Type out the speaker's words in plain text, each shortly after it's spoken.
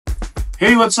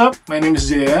Hey, what's up? My name is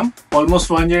JM. Almost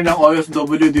 1 year na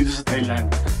OFW dito sa Thailand.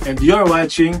 And you're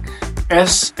watching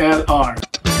SLR,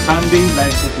 Sunday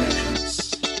Life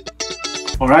Reflections.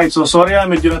 Alright, so sorry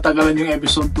medyo natagalan yung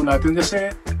episode 2 natin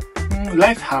kasi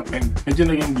life happened. Medyo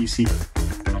naging busy.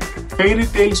 Fairy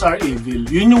tales are evil.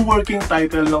 Yun yung working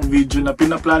title ng video na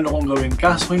pinaplano kong gawin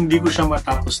kaso hindi ko siya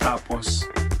matapos-tapos.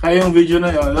 Kaya yung video na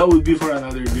yun, that would be for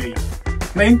another day.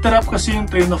 Na-interrupt kasi yung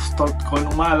train of thought ko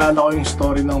nung maalala ko yung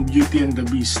story ng Beauty and the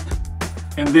Beast.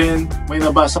 And then, may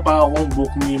nabasa pa akong book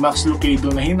ni Max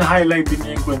Lucado na hina-highlight din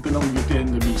niya yung kwento ng Beauty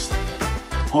and the Beast.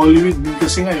 Hollywood din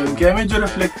kasi ngayon, kaya medyo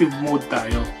reflective mode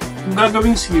tayo. Kung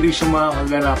gagawing series yung mga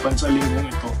kaganapan sa linggong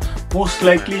ito, most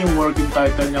likely yung working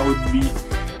title niya would be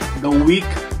The Week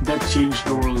That Changed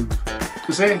the World.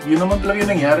 Kasi yun naman talaga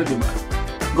yung nangyari, di ba?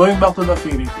 Going back to the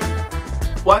fairy tale,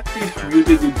 what if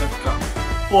Beauty did not come?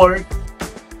 Or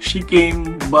she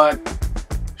came but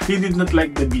she did not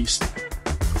like the Beast?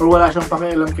 Or wala siyang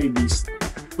pakialam kay Beast?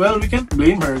 Well, we can't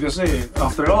blame her kasi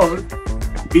after all,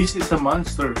 Beast is a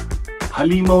monster.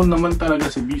 Halimaw naman talaga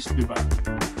si Beast, di ba?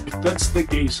 If that's the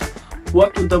case,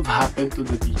 what would have happened to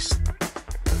the Beast?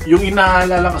 Yung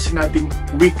inaalala kasi nating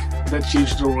week that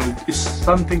changed the world is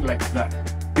something like that.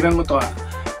 Tingnan mo to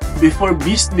Before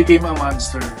Beast became a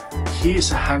monster, he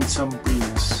is a handsome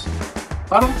prince.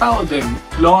 Parang tao din.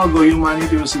 Long ago,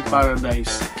 humanity was in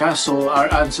paradise. Kaso,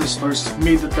 our ancestors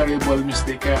made a terrible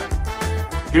mistake. Kaya,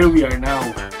 here we are now.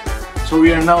 So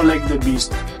we are now like the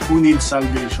Beast who needs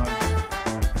salvation.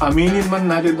 Aminin man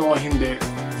natin o hindi,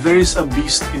 there is a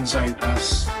beast inside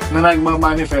us na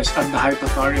nagmamanifest at the height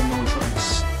of our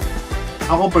emotions.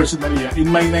 Ako personally, in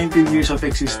my 19 years of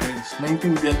existence,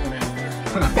 19 din ko na yun.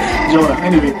 Joke lang.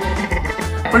 Anyway,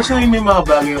 personally may mga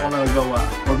bagay ako nagawa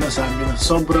o nasabi na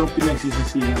sobrang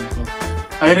pinagsisisihan ko.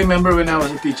 I remember when I was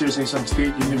a teacher sa isang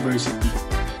state university,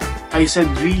 I said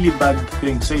really bad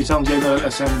things sa isang general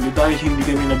assembly dahil hindi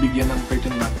kami nabigyan ng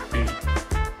 13-month pay.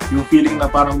 Yung feeling na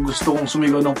parang gusto kong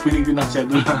sumigaw ng punigin ng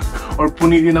sedula or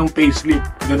punigin ng payslip,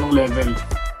 ganong level.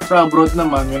 Sa abroad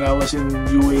naman, when I was in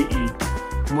UAE,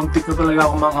 muntik na talaga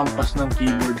ako makahampas ng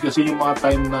keyboard kasi yung mga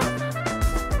time na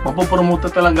mapopromote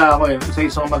talaga ako sa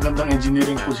isang magandang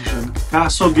engineering position.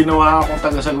 Kaso ginawa akong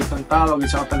taga-sagot ng tawag,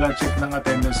 isang taga-check ng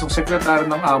attendance. Nung sekretary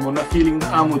ng amo na feeling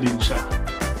na amo din siya.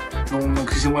 Nung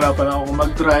nagsisimula pa lang ako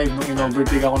mag-drive, nung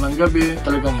in-overtake ako ng gabi,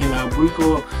 talagang hinabol ko,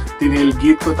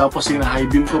 tinailgate ko, tapos hina-high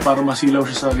beam ko para masilaw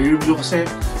siya sa rear view kasi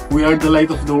we are the light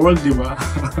of the world, di ba?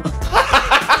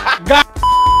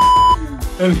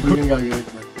 Ano yung gagawin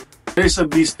na? There's a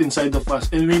beast inside of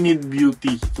us and we need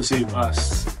beauty to save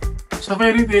us. Sa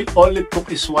fairy tale, all it took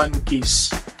is one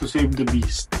kiss to save the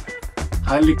beast.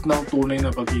 Halik ng tunay na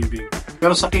pag-ibig.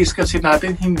 Pero sa case kasi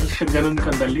natin, hindi siya ganun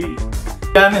kadali.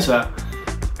 Honest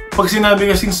pag sinabi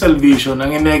kasing salvation,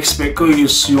 ang ina-expect ko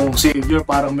is yung savior,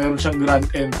 parang meron siyang grand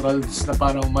entrance na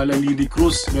parang malalidi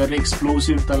cruise, very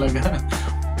explosive talaga.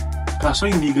 Kaso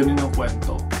hindi ganun yung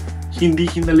kwento. Hindi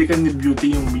hinalikan ni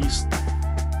Beauty yung beast,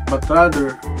 but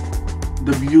rather,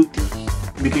 the beauty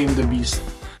became the beast.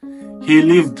 He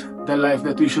lived the life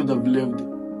that we should have lived.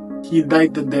 He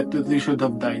died the death that we should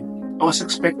have died. I was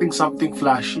expecting something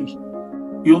flashy.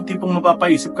 Yung tipong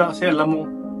mapapaisip ka kasi alam mo,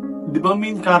 di ba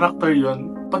main character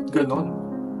yon? Ba't ganon?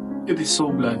 It is so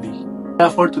bloody.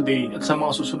 Kaya for today, at sa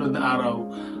mga susunod na araw,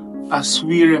 as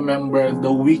we remember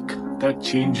the week that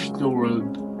changed the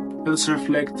world, let's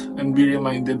reflect and be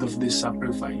reminded of this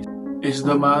sacrifice. Is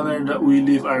the manner that we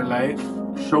live our life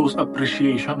shows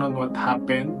appreciation on what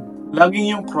happened.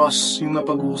 Laging yung cross yung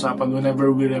napag-uusapan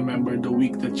whenever we remember the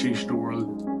week that changed the world.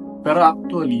 Pero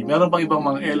actually, meron pang ibang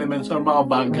mga elements or mga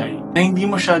bagay na hindi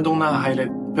masyadong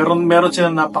na-highlight pero meron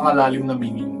silang napakalalim na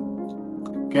meaning.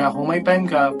 Kaya kung may time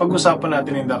ka, pag-usapan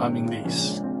natin in the coming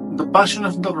days. The Passion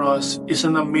of the Cross is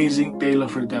an amazing tale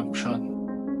of redemption.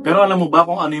 Pero alam mo ba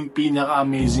kung ano yung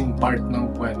pinaka-amazing part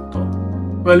ng kwento?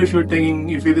 Well, if you're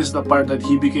thinking if it is the part that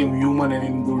he became human and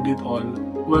endured it all,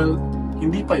 well,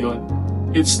 hindi pa yon.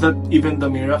 It's not even the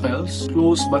miracles,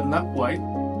 close but not quite.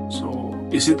 So,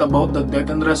 is it about the death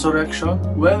and resurrection?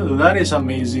 Well, that is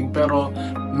amazing, pero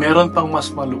meron pang mas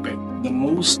malupit. The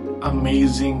most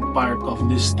amazing part of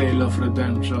this tale of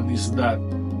redemption is that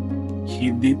he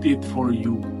did it for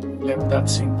you. Let that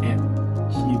sink in.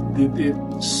 He did it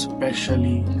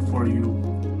specially for you.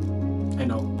 I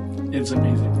know, it's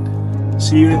amazing.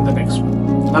 See you in the next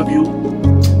one. Love you.